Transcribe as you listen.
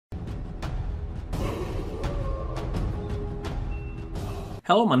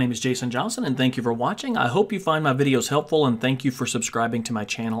Hello, my name is Jason Johnson and thank you for watching. I hope you find my videos helpful and thank you for subscribing to my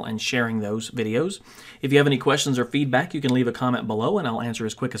channel and sharing those videos. If you have any questions or feedback, you can leave a comment below and I'll answer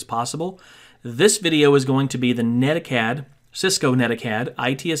as quick as possible. This video is going to be the NETACAD, Cisco NETACAD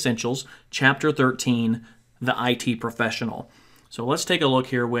IT Essentials, Chapter 13, the IT Professional. So let's take a look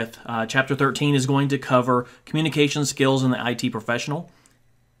here with Chapter 13 is going to cover communication skills in the IT professional,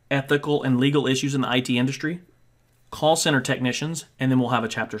 ethical and legal issues in the IT industry, call center technicians, and then we'll have a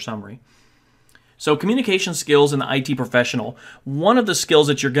chapter summary. So communication skills in the IT professional. One of the skills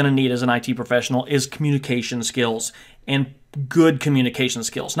that you're going to need as an IT professional is communication skills and good communication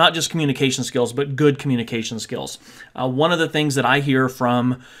skills. Not just communication skills, but good communication skills. One of the things that I hear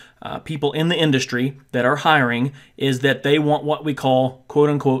from people in the industry that are hiring is that they want what we call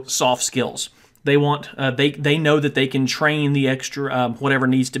quote-unquote soft skills. They want they know that they can train the extra whatever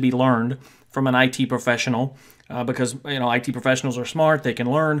needs to be learned from an IT professional. Because IT professionals are smart, they can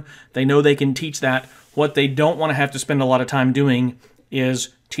learn, they know they can teach that. What they don't want to have to spend a lot of time doing is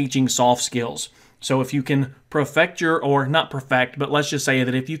teaching soft skills. So if you can perfect or not perfect, but let's just say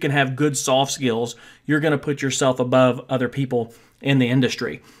that if you can have good soft skills, you're going to put yourself above other people in the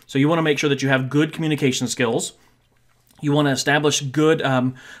industry. So you want to make sure that you have good communication skills. You want to establish good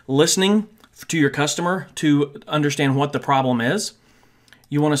listening to your customer to understand what the problem is.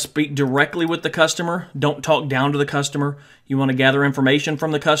 You want to speak directly with the customer. Don't talk down to the customer. You want to gather information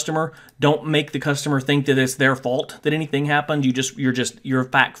from the customer. Don't make the customer think that it's their fault that anything happened. You're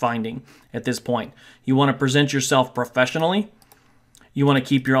fact finding at this point. You want to present yourself professionally. You want to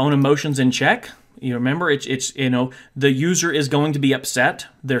keep your own emotions in check. You remember, the user is going to be upset.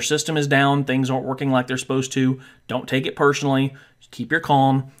 Their system is down. Things aren't working like they're supposed to. Don't take it personally. Just keep your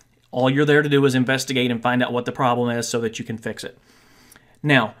calm. All you're there to do is investigate and find out what the problem is so that you can fix it.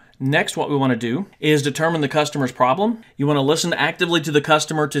 Now, next what we want to do is determine the customer's problem. You want to listen actively to the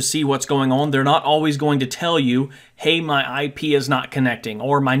customer to see what's going on. They're not always going to tell you, hey, my IP is not connecting,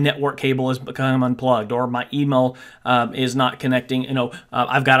 or my network cable has become unplugged, or my email is not connecting.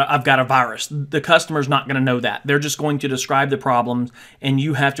 I've got a virus. The customer's not going to know that. They're just going to describe the problems, and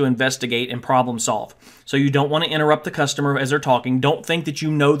you have to investigate and problem solve. So you don't want to interrupt the customer as they're talking. Don't think that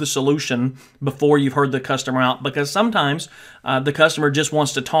you know the solution before you've heard the customer out, because sometimes the customer just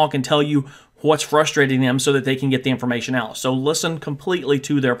wants to talk and tell you what's frustrating them so that they can get the information out. So listen completely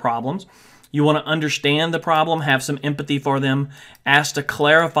to their problems. You want to understand the problem, have some empathy for them, ask to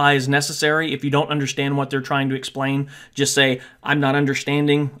clarify as necessary. If you don't understand what they're trying to explain, just say, I'm not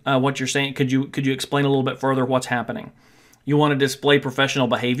understanding what you're saying. Could you explain a little bit further what's happening? You want to display professional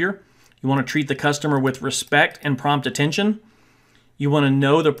behavior. You want to treat the customer with respect and prompt attention. You want to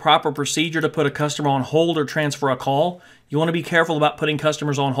know the proper procedure to put a customer on hold or transfer a call. You want to be careful about putting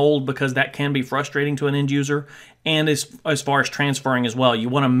customers on hold because that can be frustrating to an end user. And as far as transferring as well, you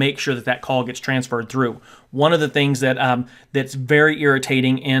want to make sure that that call gets transferred through. One of the things that that's very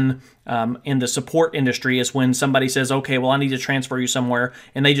irritating in the support industry is when somebody says, okay, well, I need to transfer you somewhere,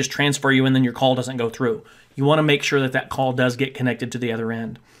 and they just transfer you and then your call doesn't go through. You want to make sure that that call does get connected to the other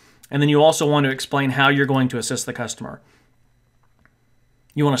end. And then you also want to explain how you're going to assist the customer.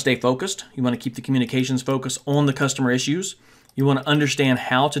 You want to stay focused. You want to keep the communications focus on the customer issues. You want to understand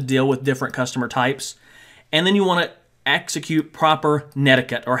how to deal with different customer types. And then you want to execute proper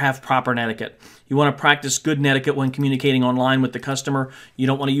netiquette or have proper netiquette. You want to practice good netiquette when communicating online with the customer. You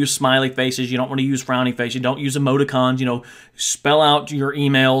don't want to use smiley faces. You don't want to use frowny faces. You don't use emoticons. Spell out your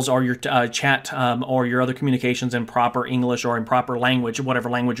emails or your chat or your other communications in proper English or in proper language, whatever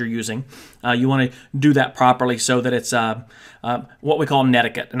language you're using. You want to do that properly so that it's what we call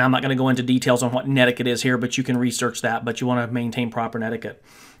netiquette. And I'm not going to go into details on what netiquette is here, but you can research that. But you want to maintain proper netiquette.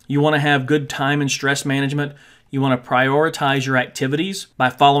 You want to have good time and stress management. You want to prioritize your activities by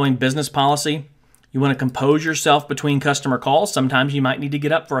following business policy. You want to compose yourself between customer calls. Sometimes you might need to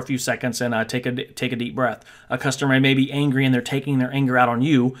get up for a few seconds and take a deep breath. A customer may be angry and they're taking their anger out on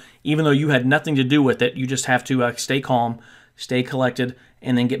you, even though you had nothing to do with it. You just have to stay calm, stay collected,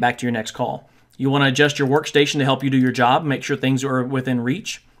 and then get back to your next call. You want to adjust your workstation to help you do your job, make sure things are within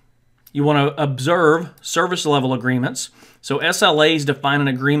reach. You want to observe service level agreements. So SLAs define an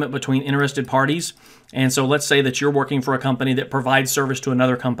agreement between interested parties. And so let's say that you're working for a company that provides service to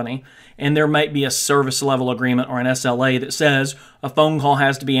another company, and there might be a service level agreement or an SLA that says a phone call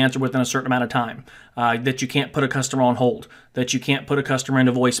has to be answered within a certain amount of time, that you can't put a customer on hold, that you can't put a customer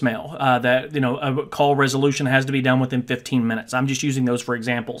into voicemail, that a call resolution has to be done within 15 minutes. I'm just using those for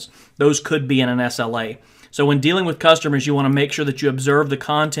examples. Those could be in an SLA. So when dealing with customers, you want to make sure that you observe the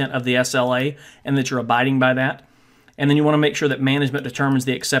content of the SLA and that you're abiding by that. And then you want to make sure that management determines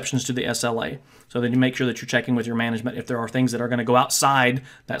the exceptions to the SLA. So then you make sure that you're checking with your management if there are things that are going to go outside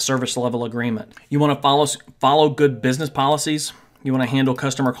that service level agreement. You want to follow good business policies. You want to handle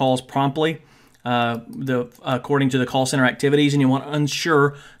customer calls promptly according to the call center activities, and you want to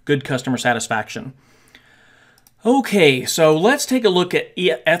ensure good customer satisfaction. Okay, so let's take a look at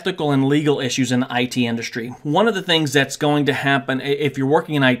ethical and legal issues in the IT industry. One of the things that's going to happen if you're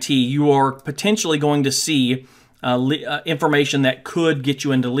working in IT, you are potentially going to see information that could get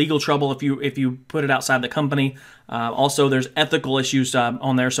you into legal trouble if you put it outside the company. Also, there's ethical issues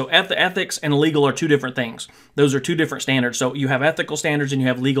on there. So ethics and legal are two different things. Those are two different standards. So you have ethical standards and you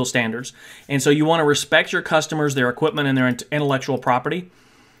have legal standards. And so you want to respect your customers, their equipment, and their intellectual property.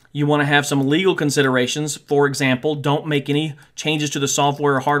 You want to have some legal considerations. For example, don't make any changes to the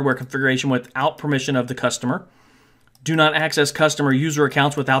software or hardware configuration without permission of the customer. Do not access customer user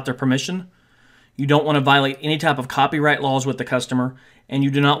accounts without their permission. You don't want to violate any type of copyright laws with the customer, and you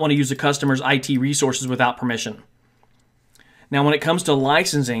do not want to use the customer's IT resources without permission. Now, when it comes to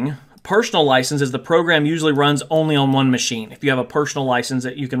licensing, personal license is the program usually runs only on one machine. If you have a personal license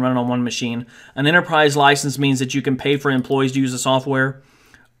that you can run it on one machine. An enterprise license means that you can pay for employees to use the software.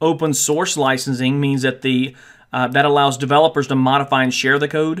 Open source licensing means that that allows developers to modify and share the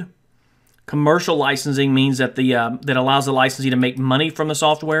code. Commercial licensing means that that allows the licensee to make money from the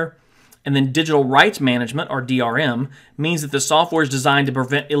software. And then digital rights management, or DRM, means that the software is designed to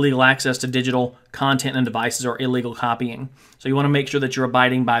prevent illegal access to digital content and devices or illegal copying. So you want to make sure that you're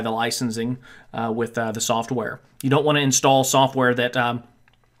abiding by the licensing with the software. You don't want to install software that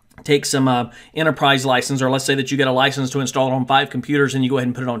take some enterprise license, or let's say that you get a license to install it on 5 computers and you go ahead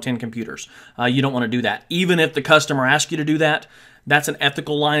and put it on 10 computers. You don't want to do that. Even if the customer asks you to do that, that's an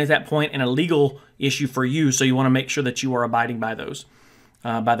ethical line at that point and a legal issue for you, so you want to make sure that you are abiding by those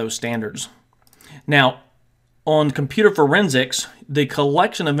standards. Now, on computer forensics, the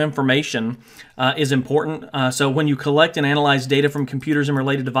collection of information is important. So when you collect and analyze data from computers and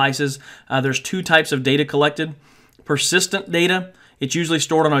related devices, there's 2 types of data collected. Persistent data. It's usually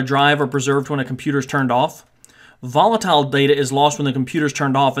stored on a drive or preserved when a computer is turned off. Volatile data is lost when the computer is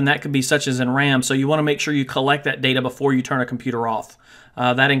turned off, and that could be such as in RAM, so you want to make sure you collect that data before you turn a computer off.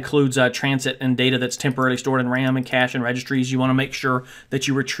 That includes transit and data that's temporarily stored in RAM and cache and registries. You want to make sure that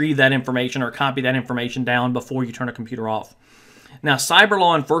you retrieve that information or copy that information down before you turn a computer off. Now, cyber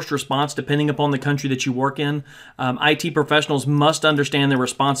law and first response, depending upon the country that you work in, IT professionals must understand their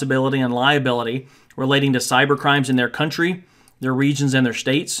responsibility and liability relating to cyber crimes in their country, their regions, and their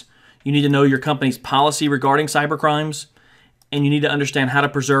states. You need to know your company's policy regarding cyber crimes, and you need to understand how to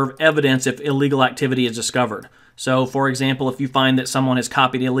preserve evidence if illegal activity is discovered. So, for example, if you find that someone has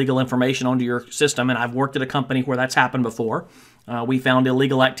copied illegal information onto your system, and I've worked at a company where that's happened before, we found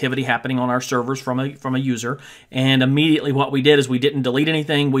illegal activity happening on our servers from a user, and immediately what we did is we didn't delete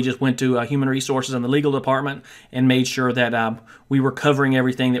anything. We just went to human resources and the legal department and made sure that we were covering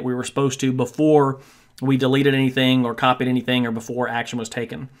everything that we were supposed to before we deleted anything or copied anything or before action was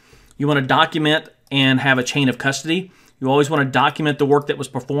taken. You want to document and have a chain of custody. You always want to document the work that was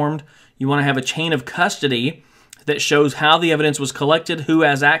performed. You want to have a chain of custody that shows how the evidence was collected, who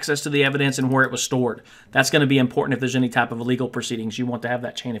has access to the evidence, and where it was stored. That's going to be important if there's any type of legal proceedings. You want to have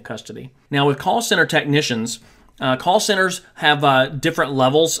that chain of custody. Now, with call center technicians, call centers have different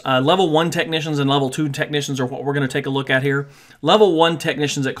levels. Level 1 technicians and level 2 technicians are what we're going to take a look at here. Level 1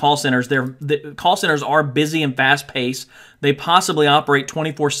 technicians at call centers, the call centers are busy and fast-paced. They possibly operate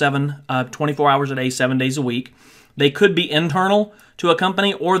 24/7, 24 hours a day, 7 days a week. They could be internal to a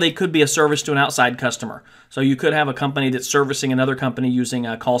company, or they could be a service to an outside customer. So you could have a company that's servicing another company using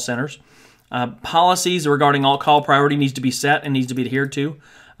call centers. Policies regarding all call priority needs to be set and needs to be adhered to.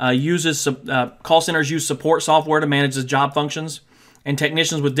 Call centers use support software to manage the job functions, and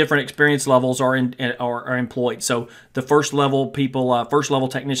technicians with different experience levels are employed. So the first level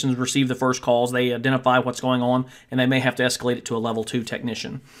technicians receive the first calls. They identify what's going on, and they may have to escalate it to a level 2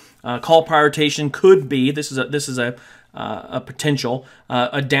 technician. Call prioritization could be, this is a potential.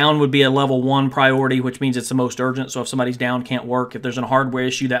 A down would be a level 1 priority, which means it's the most urgent. So if somebody's down, can't work. If there's a hardware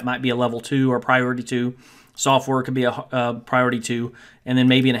issue, that might be a level 2 or priority 2. Software could be a priority 2, and then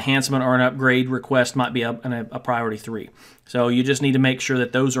maybe an enhancement or an upgrade request might be a priority 3. So you just need to make sure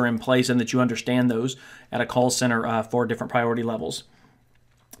that those are in place and that you understand those at a call center for different priority levels.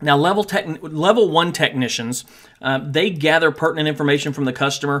 Now, level 1 technicians, they gather pertinent information from the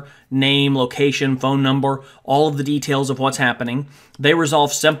customer, name, location, phone number, all of the details of what's happening. They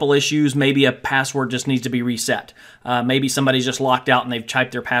resolve simple issues. Maybe a password just needs to be reset. Maybe somebody's just locked out and they've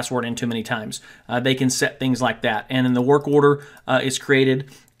typed their password in too many times. They can set things like that. And then the work order is created,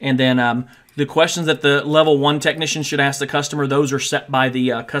 And then the questions that the level 1 technician should ask the customer, those are set by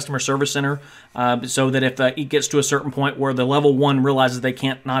the customer service center, so that if it gets to a certain point where the level 1 realizes they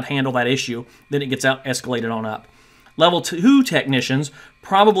can't not handle that issue, then it gets escalated on up. Level 2 technicians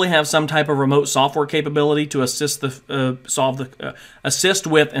probably have some type of remote software capability to assist with and solve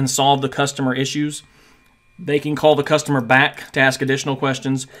the customer issues. They can call the customer back to ask additional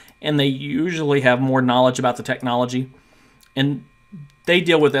questions, and they usually have more knowledge about the technology, and they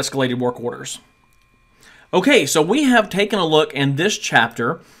deal with escalated work orders. Okay, so we have taken a look in this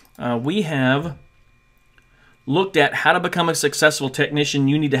chapter. We have looked at how to become a successful technician.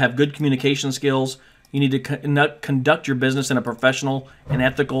 You need to have good communication skills. You need to conduct your business in a professional and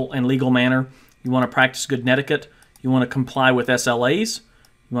ethical and legal manner. You want to practice good netiquette. You want to comply with SLAs.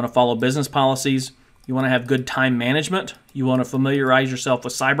 You want to follow business policies. You want to have good time management. You want to familiarize yourself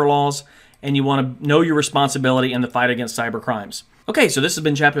with cyber laws. And you want to know your responsibility in the fight against cyber crimes. Okay, so this has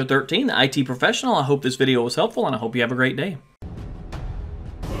been Chapter 13, the IT Professional. I hope this video was helpful, and I hope you have a great day.